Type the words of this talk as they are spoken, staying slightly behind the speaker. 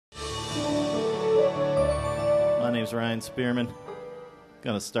My name's Ryan Spearman.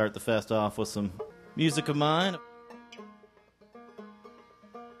 Gonna start the fest off with some music of mine.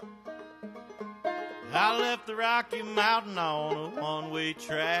 I left the Rocky Mountain on a one-way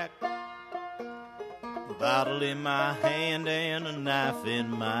track, a bottle in my hand and a knife in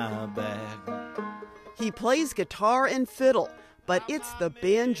my bag. He plays guitar and fiddle, but it's the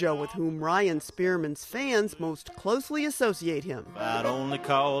banjo with whom Ryan Spearman's fans most closely associate him. I'd only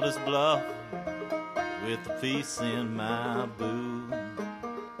called his bluff with a piece in my boot.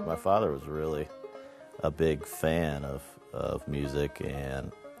 My father was really a big fan of music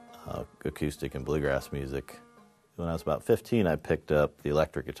and acoustic and bluegrass music. When I was about 15, I picked up the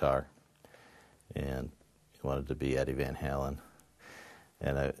electric guitar and wanted to be Eddie Van Halen.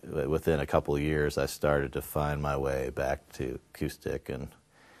 And within a couple of years, I started to find my way back to acoustic and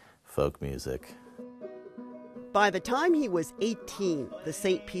folk music. By the time he was 18, the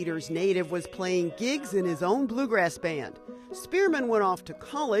St. Peter's native was playing gigs in his own bluegrass band. Spearman went off to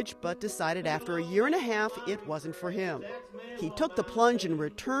college, but decided after a year and a half it wasn't for him. He took the plunge and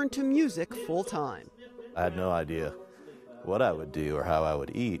returned to music full-time. I had no idea what I would do or how I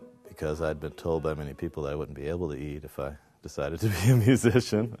would eat, because I'd been told by many people that I wouldn't be able to eat if I decided to be a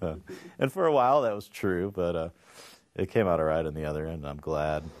musician. And for a while that was true, but it came out all right in the other end, and I'm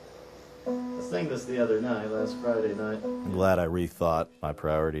glad. I sang this the other night, last Friday night. I'm glad I rethought my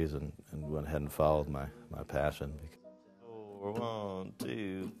priorities and went ahead and followed my passion. 4, 1,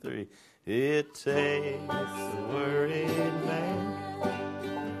 2, 3. It takes a worried man.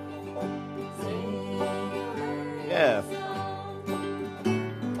 Yeah.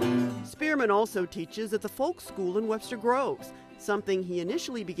 Spearman also teaches at the folk school in Webster Groves, something he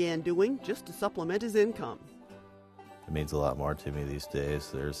initially began doing just to supplement his income. It means a lot more to me these days.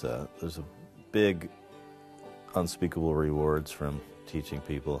 There's a big, unspeakable rewards from teaching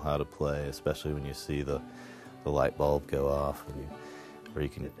people how to play, especially when you see the light bulb go off, where you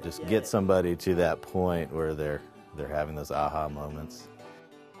can just get somebody to that point where they're having those aha moments.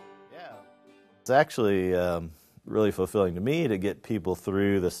 Yeah, it's actually really fulfilling to me to get people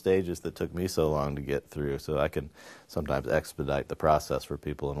through the stages that took me so long to get through, so I can sometimes expedite the process for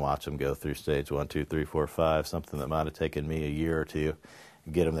people and watch them go through stage 1, 2, 3, 4, 5, something that might have taken me a year or two,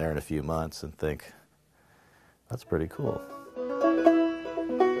 and get them there in a few months and think, that's pretty cool.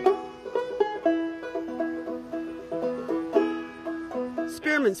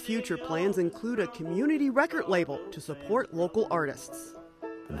 Spearman's future plans include a community record label to support local artists.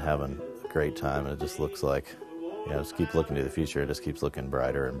 Been having a great time, and it just looks like, just keep looking to the future. It just keeps looking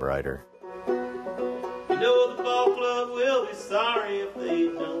brighter and brighter. You know the ball club will be sorry if they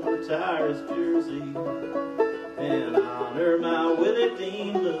don't retire his jersey and honor my Willie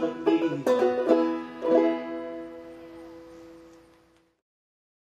Dean Levy.